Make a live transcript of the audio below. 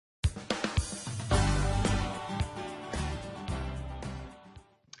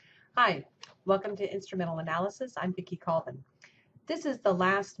Hi, welcome to Instrumental Analysis. I'm VICKI COLVINE. This is the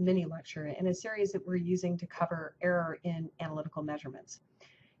last mini lecture in a series that we're using to cover error in analytical measurements.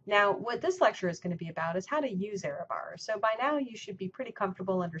 Now, what this lecture is going to be about is how to use error bars. So by now you should be pretty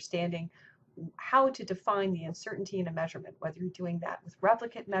comfortable understanding how to define the uncertainty in a measurement, whether you're doing that with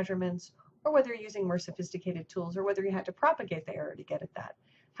replicate measurements or whether you're using more sophisticated tools or whether you had to propagate the error to get at that.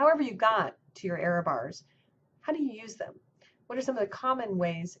 However you got to your error bars, how do you use them? What are some of the common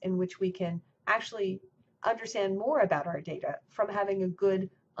ways in which we can actually understand more about our data from having a good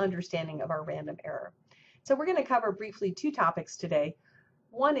understanding of our random error? So we're going to cover briefly two topics today.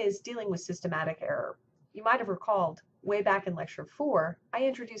 One is dealing with systematic error. You might have recalled way back in lecture 4, I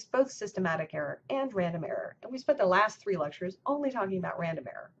introduced both systematic error and random error, and we spent the last 3 lectures only talking about random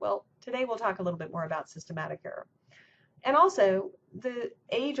error. Well, today we'll talk a little bit more about systematic error. And also the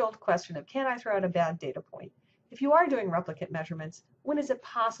age-old question of, can I throw out a bad data point? If you are doing replicate measurements, when is it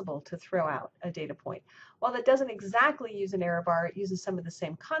possible to throw out a data point? While that doesn't exactly use an error bar, it uses some of the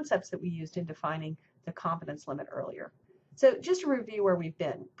same concepts that we used in defining the confidence limit earlier. So just to review where we've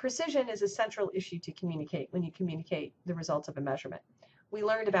been, precision is a central issue to communicate when you communicate the results of a measurement. We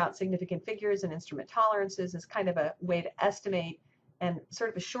learned about significant figures and instrument tolerances as kind of a way to estimate and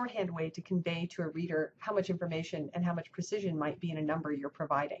sort of a shorthand way to convey to a reader how much information and how much precision might be in a number you're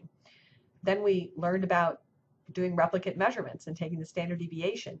providing. Then we learned about doing replicate measurements and taking the standard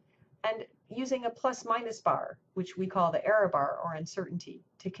deviation and using a plus-minus bar, which we call the error bar or uncertainty,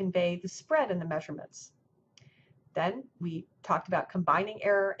 to convey the spread in the measurements. Then we talked about combining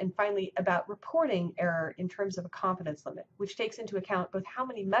error and finally about reporting error in terms of a confidence limit, which takes into account both how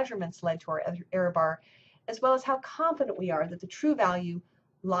many measurements led to our error bar as well as how confident we are that the true value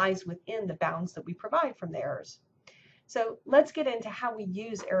lies within the bounds that we provide from the errors. So let's get into how we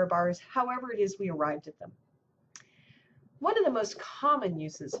use error bars, however it is we arrived at them. One of the most common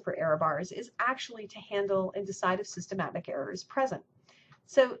uses for error bars is actually to handle and decide if systematic error is present.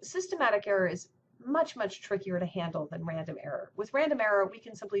 So systematic error is much trickier to handle than random error. With random error, we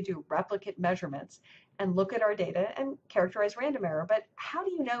can simply do replicate measurements and look at our data and characterize random error. But how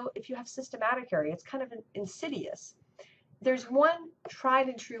do you know if you have systematic error? It's kind of insidious. There's one tried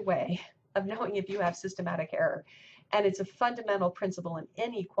and true way of knowing if you have systematic error. And it's a fundamental principle in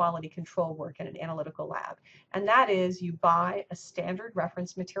any quality control work in an analytical lab. And that is you buy a standard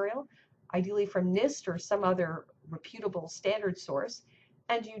reference material, ideally from NIST or some other reputable standard source,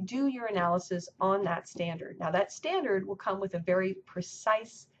 and you do your analysis on that standard. Now that standard will come with a very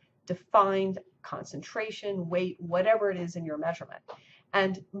precise, defined concentration, weight, whatever it is in your measurement.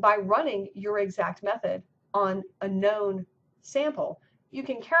 And by running your exact method on a known sample, you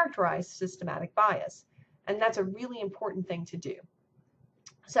can characterize systematic bias. And that's a really important thing to do.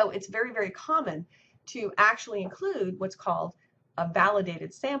 So it's very common to actually include what's called a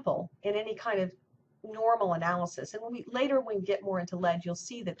validated sample in any kind of normal analysis. And later when we get more into lead, you'll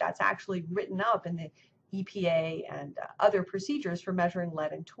see that that's actually written up in the EPA and other procedures for measuring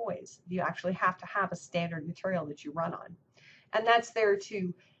lead in toys. You actually have to have a standard material that you run on. And that's there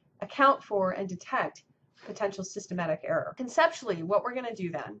to account for and detect potential systematic error. Conceptually, what we're going to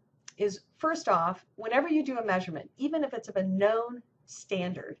do then is, first off, whenever you do a measurement, even if it's of a known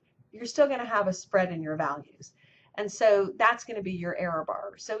standard, you're still going to have a spread in your values. And so that's going to be your error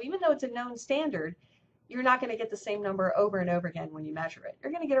bar. So even though it's a known standard, you're not going to get the same number over and over again when you measure it.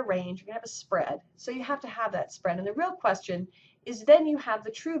 You're going to get a range, you're going to have a spread. So you have to have that spread. And the real question is then you have the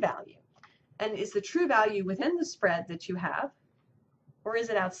true value. And is the true value within the spread that you have, or is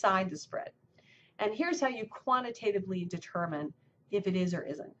it outside the spread? And here's how you quantitatively determine if it is or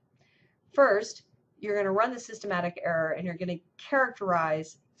isn't. First, you're going to run the systematic error and you're going to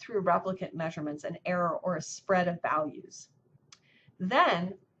characterize through replicate measurements an error or a spread of values.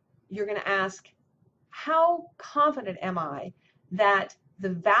 Then you're going to ask, how confident am I that the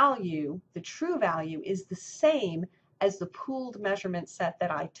value, the true value, is the same as the pooled measurement set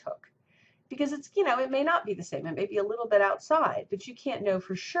that I took? Because it's, it may not be the same. It may be a little bit outside, but you can't know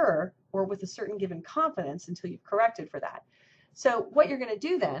for sure or with a certain given confidence until you've corrected for that. So what you're going to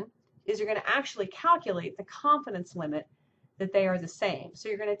do then is you're going to actually calculate the confidence limit that they are the same. So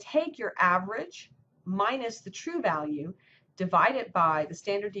you're going to take your average minus the true value, divide it by the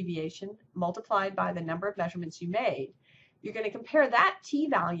standard deviation, multiplied by the number of measurements you made. You're going to compare that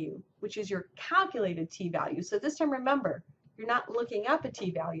t-value, which is your calculated t-value. So this time, remember, you're not looking up a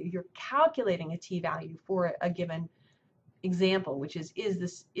t-value, you're calculating a t-value for a given example, which is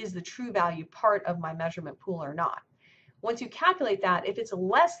the true value part of my measurement pool or not? Once you calculate that, if it's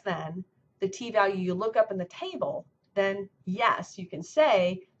less than the t-value you look up in the table, then yes, you can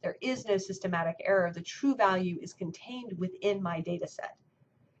say there is no systematic error. The true value is contained within my data set.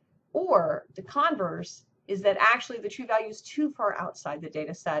 Or the converse is that actually the true value is too far outside the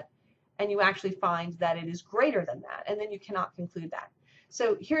data set, and you actually find that it is greater than that, and then you cannot conclude that.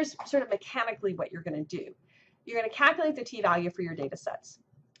 So here's sort of mechanically what you're going to do. You're going to calculate the t-value for your data sets,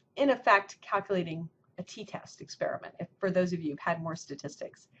 in effect calculating a t-test experiment, if for those of you who've had more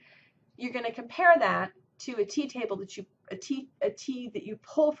statistics. You're going to compare that to a t-table that a t that you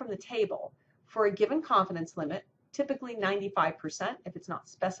pull from the table for a given confidence limit, typically 95% if it's not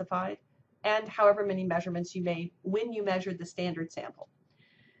specified, and however many measurements you made when you measured the standard sample.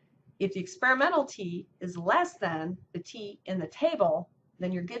 If the experimental t is less than the t in the table,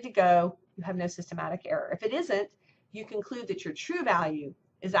 then you're good to go. You have no systematic error. If it isn't, you conclude that your true value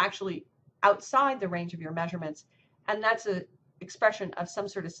is actually outside the range of your measurements, and that's an expression of some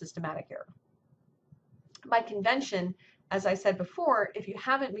sort of systematic error. By convention, as I said before, if you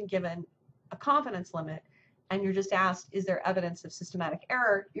haven't been given a confidence limit and you're just asked, is there evidence of systematic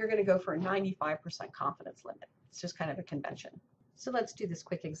error, you're going to go for a 95% confidence limit. It's just kind of a convention. So let's do this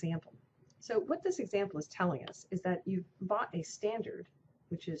quick example. So what this example is telling us is that you've bought a standard,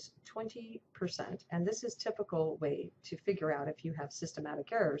 which is 20%, and this is typical way to figure out if you have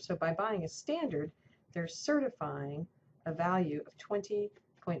systematic error. So by buying a standard, they're certifying a value of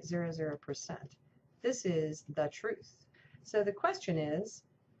 20.00%. This is the truth. So the question is,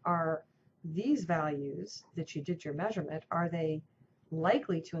 are these values that you did your measurement, are they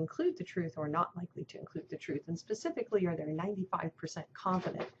likely to include the truth or not likely to include the truth? And specifically, are they 95%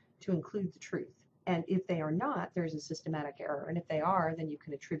 confident to include the truth? And if they are not, there's a systematic error. And if they are, then you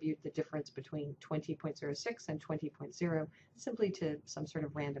can attribute the difference between 20.06 and 20.0 simply to some sort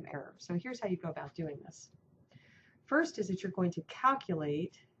of random error. So here's how you go about doing this. First is that you're going to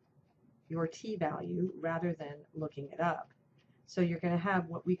calculate your t-value rather than looking it up. So you're going to have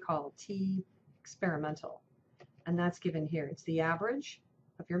what we call t experimental, and that's given here. It's the average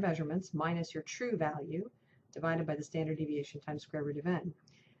of your measurements minus your true value divided by the standard deviation times square root of n.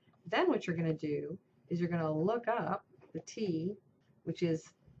 Then what you're going to do is you're going to look up the t, which is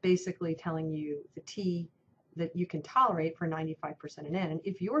basically telling you the t that you can tolerate for 95% in n. And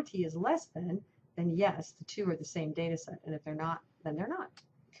if your t is less than, then yes, the two are the same data set. And if they're not, then they're not.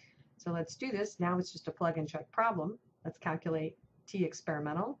 So let's do this. Now it's just a plug and check problem. Let's calculate t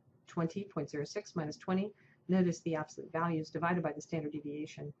experimental, 20.06 minus 20. Notice the absolute values divided by the standard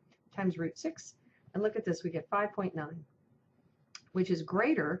deviation times root 6. And look at this, we get 5.9, which is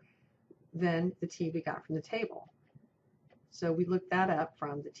greater than the t we got from the table. So we looked that up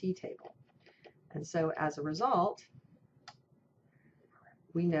from the t table. And so as a result,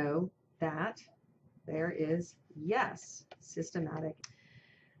 we know that there is, yes, systematic.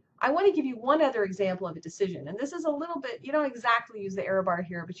 I want to give you one other example of a decision, and this is a little bit, you don't exactly use the error bar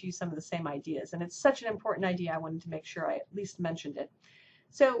here, but you use some of the same ideas, and it's such an important idea I wanted to make sure I at least mentioned it.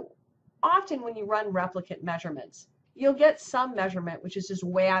 So often when you run replicate measurements, you'll get some measurement which is just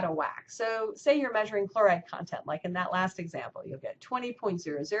way out of whack. So say you're measuring chloride content, like in that last example, you'll get 20.00,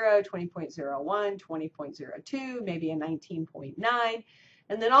 20.01, 20.02, maybe a 19.9,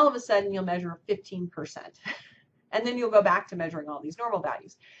 and then all of a sudden you'll measure 15%. And then you'll go back to measuring all these normal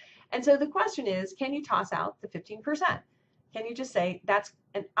values. And so the question is, can you toss out the 15%? Can you just say that's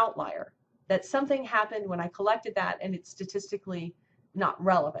an outlier, that something happened when I collected that and it's statistically not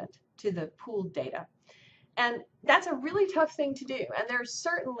relevant to the pooled data? And that's a really tough thing to do. And there's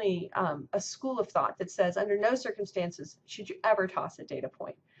certainly a school of thought that says under no circumstances should you ever toss a data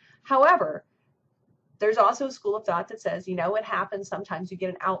point. However, there's also a school of thought that says, you know what happens? Sometimes you get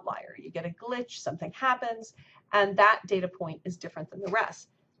an outlier, you get a glitch, something happens, and that data point is different than the rest.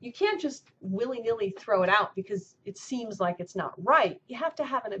 You can't just willy-nilly throw it out because it seems like it's not right. You have to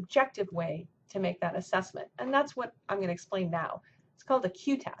have an objective way to make that assessment. And that's what I'm going to explain now. It's called a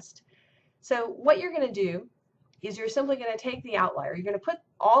Q-test. So what you're going to do is you're simply going to take the outlier. You're going to put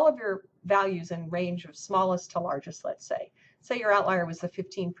all of your values in range of smallest to largest, let's say. Say your outlier was the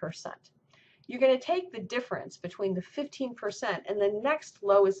 15%. You're going to take the difference between the 15% and the next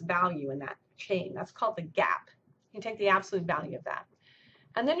lowest value in that chain. That's called the gap. You take the absolute value of that.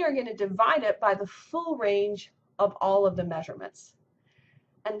 And then you're going to divide it by the full range of all of the measurements.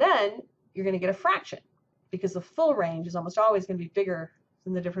 And then you're going to get a fraction because the full range is almost always going to be bigger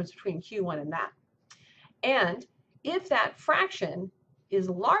than the difference between Q1 and that. And if that fraction is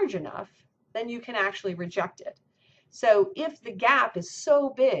large enough, then you can actually reject it. So if the gap is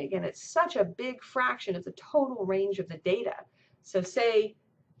so big and it's such a big fraction of the total range of the data, so say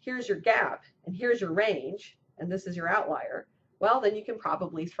here's your gap and here's your range and this is your outlier, well, then you can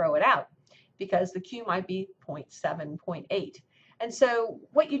probably throw it out because the Q might be 0.7, 0.8. And so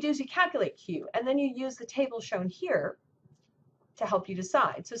what you do is you calculate Q, and then you use the table shown here to help you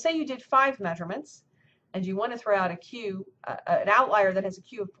decide. So say you did 5 measurements and you want to throw out a Q, an outlier that has a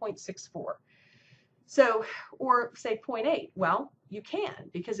Q of 0.64. So, or say 0.8, well, you can,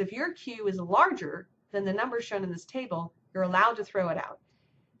 because if your Q is larger than the number shown in this table, you're allowed to throw it out.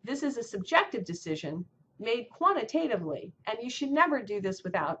 This is a subjective decision made quantitatively, and you should never do this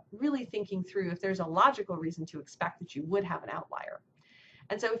without really thinking through if there's a logical reason to expect that you would have an outlier.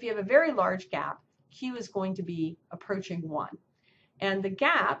 And so if you have a very large gap, Q is going to be approaching 1. And the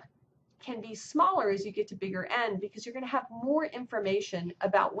gap can be smaller as you get to bigger N because you're going to have more information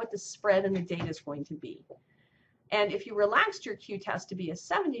about what the spread in the data is going to be. And if you relaxed your Q test to be a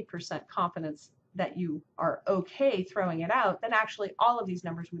 70% confidence that you are okay throwing it out, then actually all of these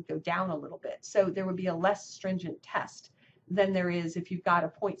numbers would go down a little bit. So there would be a less stringent test than there is if you've got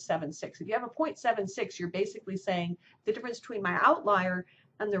a 0.76. If you have a 0.76, you're basically saying the difference between my outlier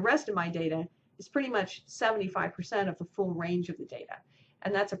and the rest of my data is pretty much 75% of the full range of the data.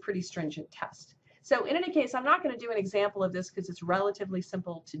 And that's a pretty stringent test. So in any case, I'm not going to do an example of this because it's relatively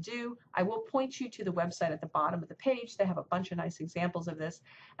simple to do. I will point you to the website at the bottom of the page. They have a bunch of nice examples of this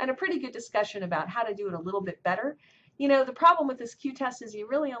and a pretty good discussion about how to do it a little bit better. You know, the problem with this Q test is you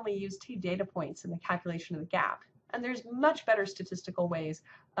really only use 2 data points in the calculation of the gap. And there's much better statistical ways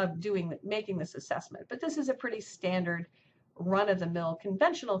of making this assessment. But this is a pretty standard run-of-the-mill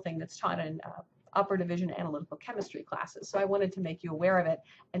conventional thing that's taught in upper division analytical chemistry classes. So I wanted to make you aware of it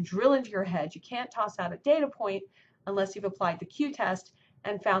and drill into your head. You can't toss out a data point unless you've applied the Q test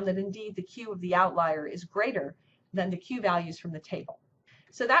and found that indeed the Q of the outlier is greater than the Q values from the table.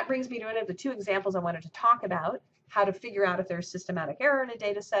 So that brings me to one of the 2 examples I wanted to talk about, how to figure out if there's systematic error in a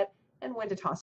data set and when to toss